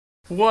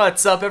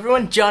What's up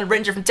everyone, John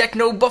Ranger from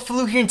Techno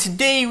Buffalo here, and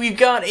today we've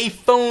got a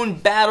phone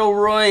battle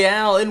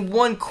royale. In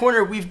one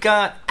corner we've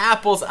got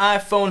Apple's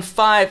iPhone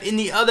 5, in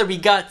the other we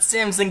got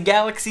Samsung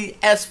Galaxy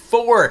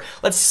S4.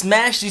 Let's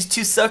smash these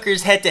two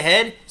suckers head to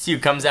head, see who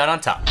comes out on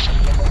top.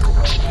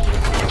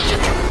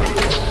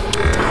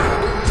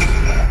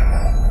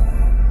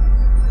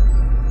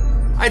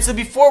 Alright, so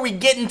before we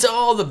get into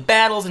all the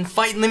battles and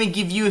fighting, let me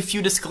give you a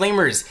few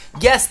disclaimers.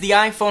 Yes, the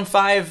iPhone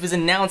 5 was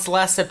announced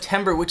last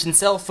September, which in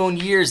cell phone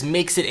years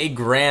makes it a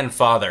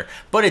grandfather.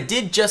 But it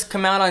did just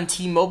come out on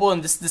T-Mobile,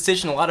 and this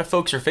decision a lot of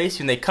folks are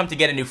facing when they come to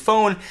get a new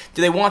phone.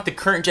 Do they want the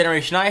current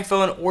generation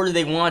iPhone, or do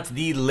they want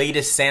the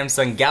latest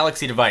Samsung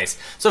Galaxy device?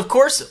 So of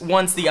course,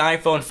 once the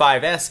iPhone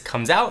 5S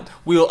comes out,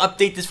 we will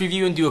update this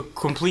review and do a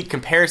complete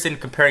comparison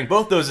comparing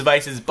both those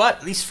devices, but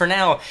at least for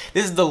now,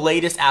 this is the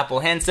latest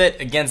Apple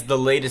handset against the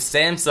latest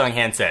Samsung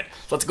handset.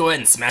 So let's go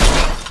ahead and smash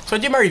it up. So I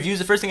do my reviews,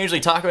 the first thing I usually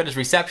talk about is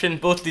reception.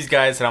 Both of these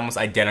guys had almost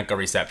identical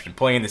reception,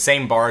 pulling in the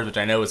same bars, which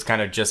I know is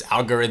kind of just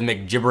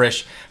algorithmic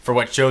gibberish for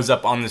what shows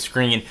up on the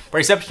screen, but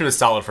reception was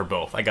solid for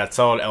both. I got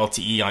solid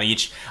LTE on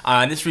each,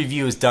 and this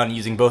review is done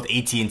using both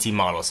AT&T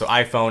models, so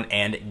iPhone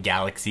and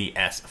Galaxy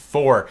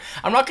S4.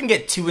 I'm not going to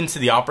get too into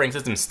the operating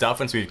system stuff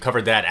once we've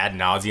covered that ad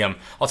nauseum.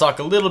 I'll talk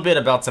a little bit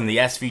about some of the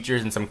S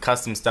features and some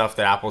custom stuff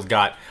that Apple's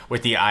got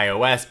with the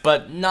iOS,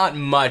 but not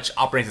much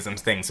operating system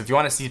things. So if you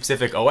want to see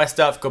specific OS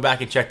stuff, go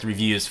back and check the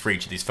reviews for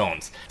each of these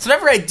phones. So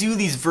whenever I do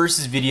these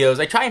versus videos,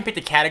 I try and pick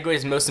the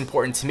categories most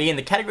important to me and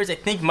the categories I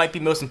think might be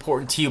most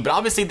important to you, but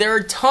obviously there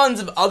are tons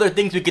of other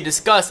things we could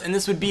discuss, and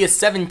this would be a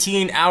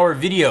 17-hour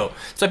video.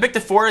 So I picked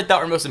the four I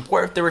thought were most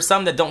important. If there were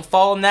some that don't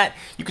fall in that,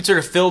 you could sort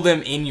of fill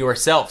them in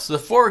yourself. So the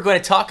four we're going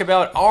to talk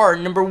about are,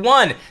 number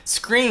one,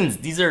 screens.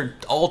 These are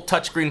all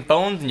touchscreen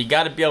phones and you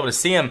got to be able to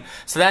see them.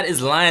 So that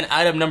is line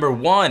item number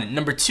one.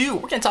 Number two,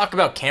 we're going to talk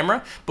about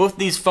camera. Both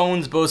these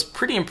phones boast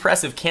pretty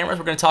impressive cameras.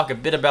 We're going to talk a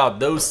bit about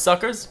those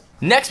suckers.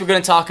 Next, we're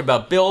going to talk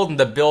about build and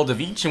the build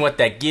of each and what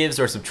that gives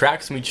or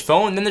subtracts from each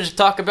phone. And then there's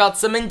talk about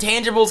some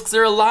intangibles, because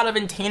there are a lot of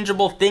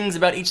intangible things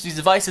about each of these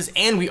devices,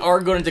 and we are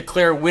going to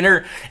declare a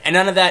winner. And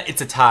none of that,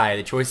 it's a tie.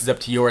 The choice is up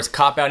to yours.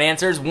 Cop-out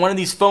answers, one of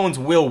these phones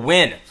will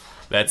win.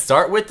 Let's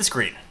start with the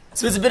screen.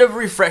 So it's a bit of a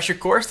refresher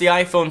course. The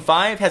iPhone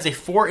 5 has a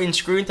 4-inch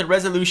screen with a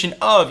resolution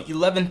of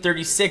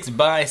 1136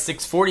 by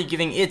 640,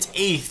 giving it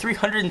a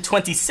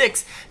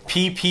 326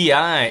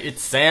 ppi.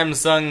 Its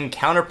Samsung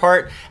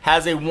counterpart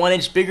has a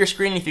 1-inch bigger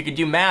screen. If you could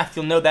do math,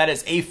 you'll know that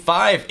is a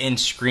 5-inch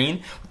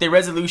screen with a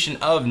resolution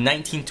of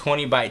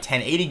 1920 by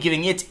 1080,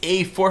 giving it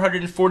a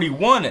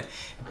 441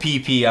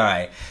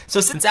 ppi. So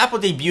since Apple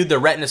debuted the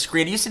Retina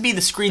screen, it used to be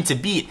the screen to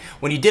beat.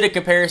 When you did a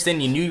comparison,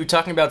 you knew you were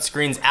talking about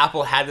screens,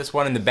 Apple had this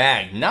one in the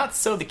bag. Not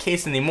so the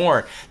case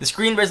anymore. The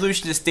screen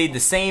resolution just stayed the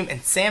same,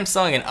 and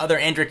Samsung and other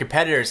Android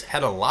competitors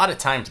had a lot of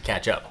time to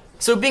catch up.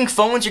 So being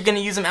phones, you're going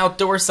to use them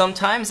outdoors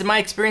sometimes. In my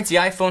experience, the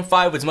iPhone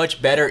 5 was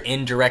much better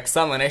in direct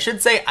sunlight. I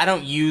should say I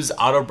don't use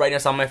auto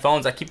brightness on my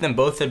phones. I keep them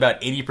both at about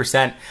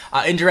 80%.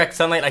 In direct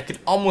sunlight, I could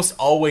almost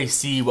always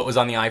see what was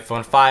on the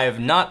iPhone 5.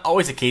 Not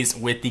always the case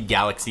with the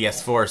Galaxy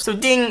S4. So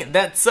ding,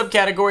 that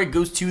subcategory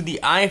goes to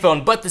the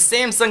iPhone. But the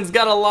Samsung's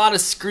got a lot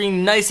of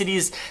screen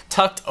niceties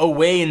tucked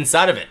away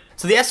inside of it.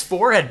 So the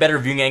S4 had better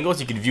viewing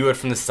angles. You could view it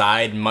from the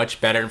side much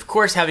better. And of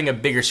course, having a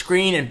bigger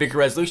screen and bigger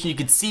resolution, you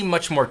could see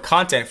much more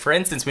content. For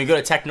instance, when we go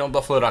to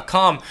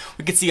technobuffalo.com,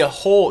 we could see a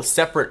whole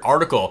separate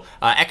article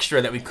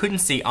extra that we couldn't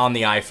see on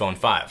the iPhone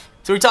 5.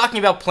 So we're talking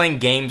about playing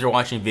games or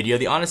watching video.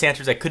 The honest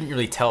answer is I couldn't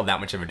really tell that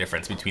much of a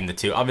difference between the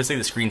two. Obviously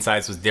the screen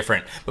size was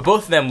different, but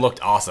both of them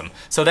looked awesome.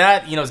 So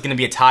that, is going to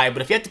be a tie,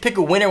 but if you have to pick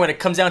a winner when it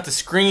comes down to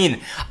screen,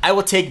 I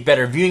will take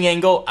better viewing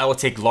angle, I will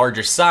take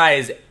larger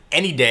size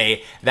any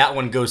day. That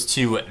one goes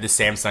to the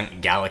Samsung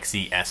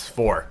Galaxy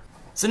S4.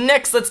 So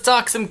next, let's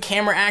talk some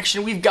camera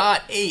action. We've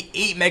got a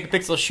 8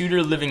 megapixel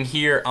shooter living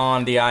here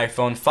on the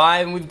iPhone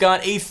 5, and we've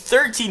got a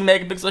 13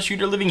 megapixel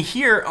shooter living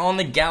here on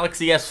the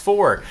Galaxy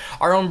S4.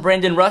 Our own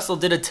Brandon Russell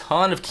did a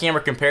ton of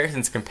camera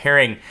comparisons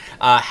comparing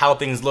how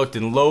things looked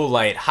in low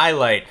light, high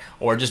light,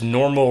 or just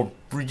normal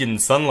freaking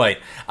sunlight,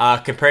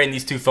 comparing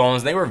these two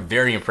phones, and they were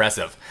very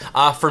impressive.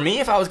 For me,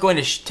 if I was going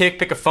to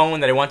pick a phone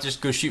that I want to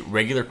just go shoot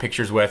regular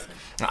pictures with,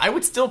 I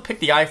would still pick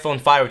the iPhone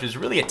 5, which is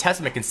really a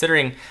testament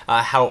considering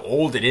how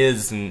old it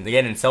is, and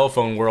again, in cell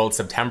phone world,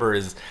 September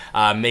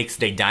makes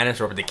it a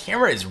dinosaur, but the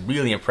camera is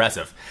really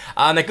impressive.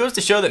 And that goes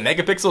to show that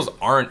megapixels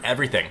aren't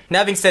everything. Now,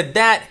 having said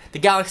that, the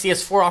Galaxy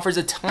S4 offers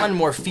a ton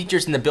more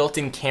features in the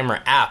built-in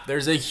camera app.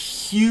 There's a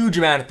huge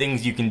amount of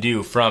things you can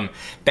do, from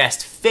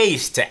best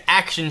face to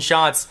action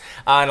shots,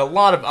 and a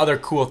lot of other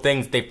cool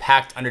things they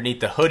packed underneath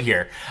the hood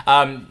here.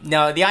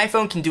 Now, the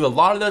iPhone can do a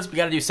lot of those, but you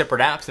gotta do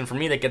separate apps, and for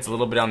me, that gets a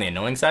little bit on the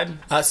annoying side.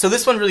 So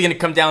this one's really gonna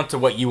come down to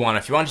what you want.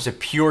 If you want just a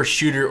pure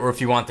shooter, or if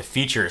you want the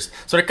features.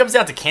 So when it comes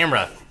down to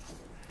camera,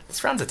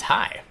 this round's a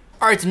tie.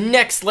 Alright,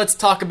 next let's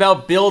talk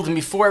about build, and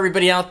before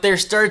everybody out there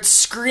starts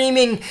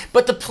screaming,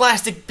 but the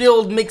plastic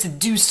build makes it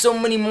do so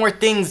many more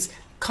things,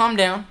 calm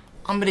down.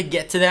 I'm gonna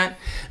get to that.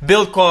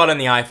 Build quality on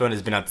the iPhone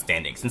has been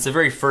outstanding. Since the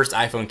very first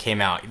iPhone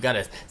came out, you've got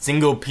a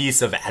single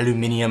piece of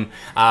aluminum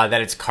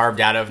that it's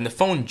carved out of, and the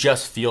phone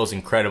just feels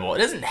incredible.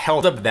 It hasn't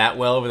held up that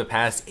well over the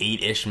past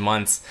 8-ish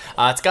months.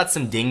 It's got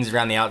some dings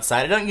around the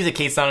outside. I don't use a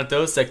case on it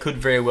though, so that could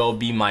very well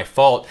be my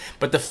fault,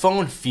 but the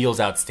phone feels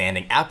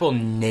outstanding. Apple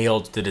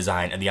nailed the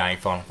design of the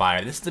iPhone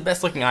 5. This is the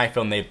best looking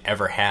iPhone they've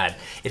ever had.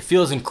 It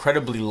feels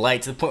incredibly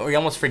light to the point where you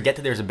almost forget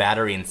that there's a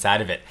battery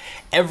inside of it.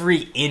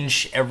 Every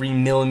inch, every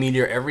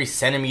millimeter, every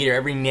centimeter,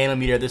 every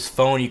nanometer of this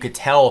phone, you could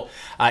tell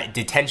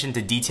attention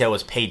to detail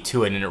was paid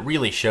to it, and it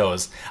really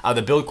shows.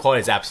 The build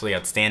quality is absolutely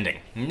outstanding.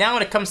 Now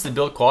when it comes to the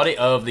build quality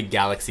of the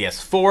Galaxy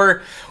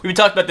S4, we've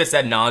talked about this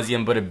ad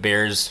nauseum, but it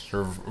bears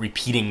sort of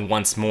repeating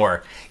once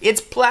more.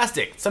 It's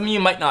plastic. Some of you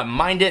might not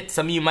mind it,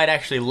 some of you might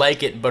actually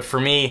like it, but for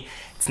me,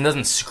 it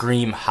doesn't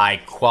scream high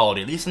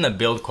quality, at least on the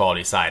build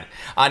quality side.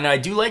 Now I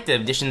do like the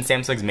addition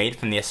Samsung's made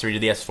from the S3 to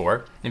the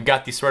S4. They've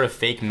got these sort of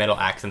fake metal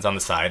accents on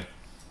the side.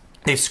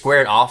 They've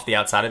squared off the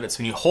outside of it, so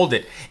when you hold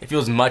it, it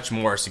feels much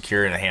more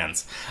secure in the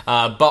hands.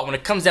 But when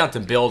it comes down to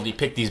build, you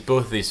pick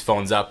both of these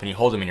phones up and you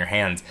hold them in your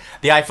hands.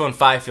 The iPhone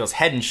 5 feels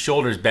head and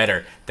shoulders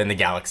better than the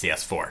Galaxy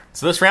S4.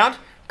 So this round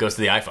goes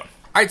to the iPhone.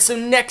 Alright, so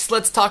next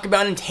let's talk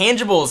about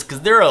intangibles,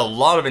 because there are a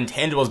lot of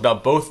intangibles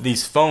about both of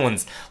these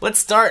phones. Let's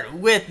start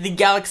with the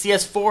Galaxy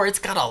S4. It's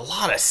got a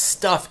lot of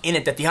stuff in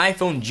it that the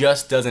iPhone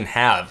just doesn't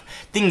have.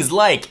 Things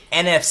like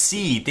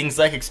NFC, things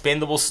like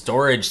expandable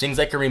storage, things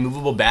like a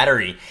removable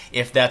battery,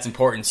 if that's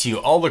important to you.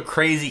 All the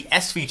crazy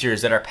S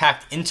features that are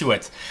packed into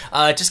it.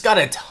 Just got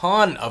a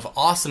ton of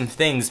awesome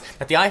things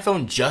that the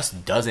iPhone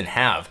just doesn't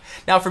have.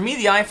 Now for me,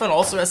 the iPhone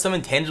also has some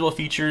intangible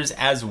features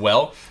as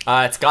well.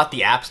 It's got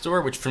the App Store,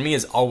 which for me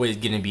is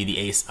always going to be the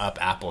ace up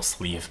Apple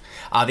sleeve.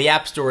 The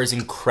App Store is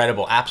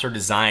incredible. Apps are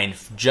designed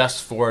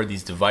just for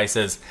these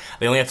devices.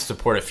 They only have to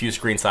support a few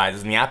screen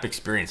sizes, and the app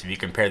experience, if you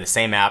compare the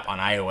same app on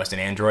iOS and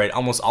Android,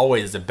 almost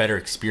always is a better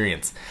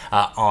experience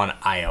on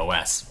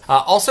iOS.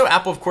 Also,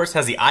 Apple of course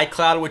has the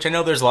iCloud, which I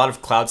know there's a lot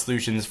of cloud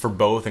solutions for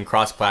both and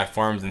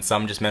cross-platforms, and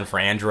some just meant for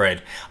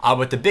Android.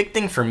 But the big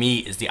thing for me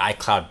is the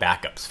iCloud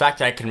backups. The fact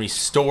that I can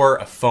restore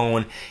a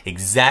phone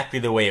exactly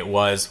the way it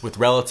was with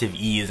relative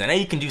ease. I know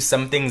you can do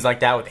some things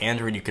like that with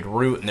Android. You could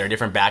root, and there are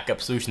different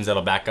backup solutions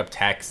that'll back up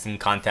texts and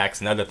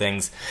contacts and other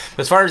things.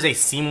 But as far as a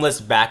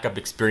seamless backup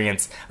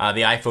experience,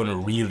 the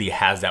iPhone really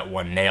has that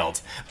one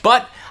nailed.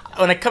 But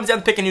when it comes down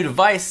to pick a new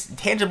device,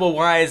 tangible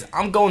wise,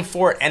 I'm going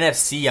for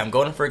NFC. I'm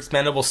going for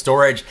expandable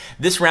storage.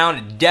 This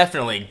round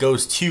definitely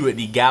goes to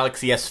the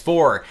Galaxy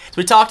S4. So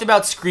we talked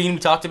about screen, we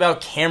talked about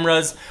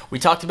cameras, we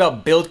talked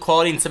about build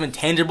quality and some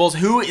intangibles.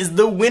 Who is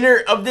the winner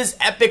of this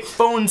epic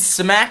phone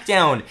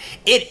smackdown?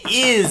 It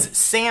is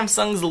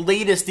Samsung's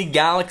latest, the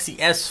Galaxy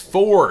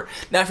S4.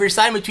 Now if you're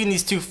deciding between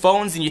these two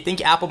phones and you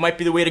think Apple might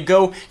be the way to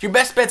go, your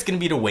best bet's going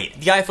to be to wait.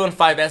 The iPhone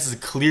 5S is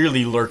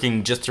clearly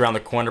lurking just around the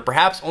corner,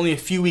 perhaps only a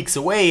few weeks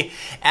away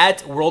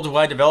at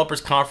Worldwide Developers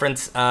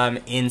Conference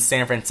in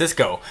San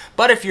Francisco.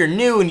 But if you're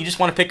new and you just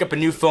want to pick up a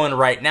new phone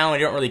right now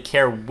and you don't really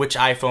care which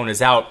iPhone is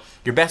out,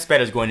 your best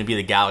bet is going to be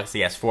the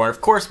Galaxy S4. And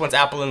of course, once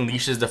Apple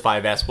unleashes the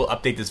 5S, we'll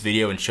update this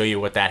video and show you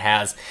what that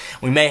has.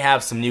 We may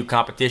have some new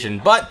competition,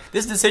 but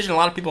this is a decision a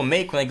lot of people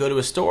make when they go to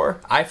a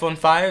store. iPhone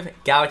 5,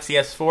 Galaxy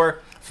S4,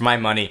 for my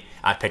money,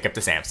 I'd pick up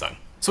the Samsung.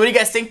 So what do you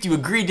guys think? Do you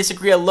agree,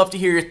 disagree? I'd love to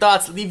hear your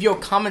thoughts. Leave your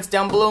comments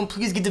down below, and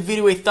please give the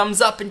video a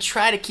thumbs up and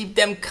try to keep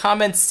them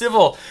comments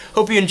civil.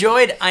 Hope you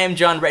enjoyed. I am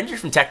John Redinger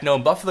from Techno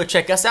in Buffalo.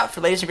 Check us out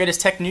for the latest and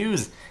greatest tech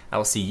news. I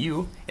will see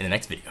you in the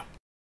next video.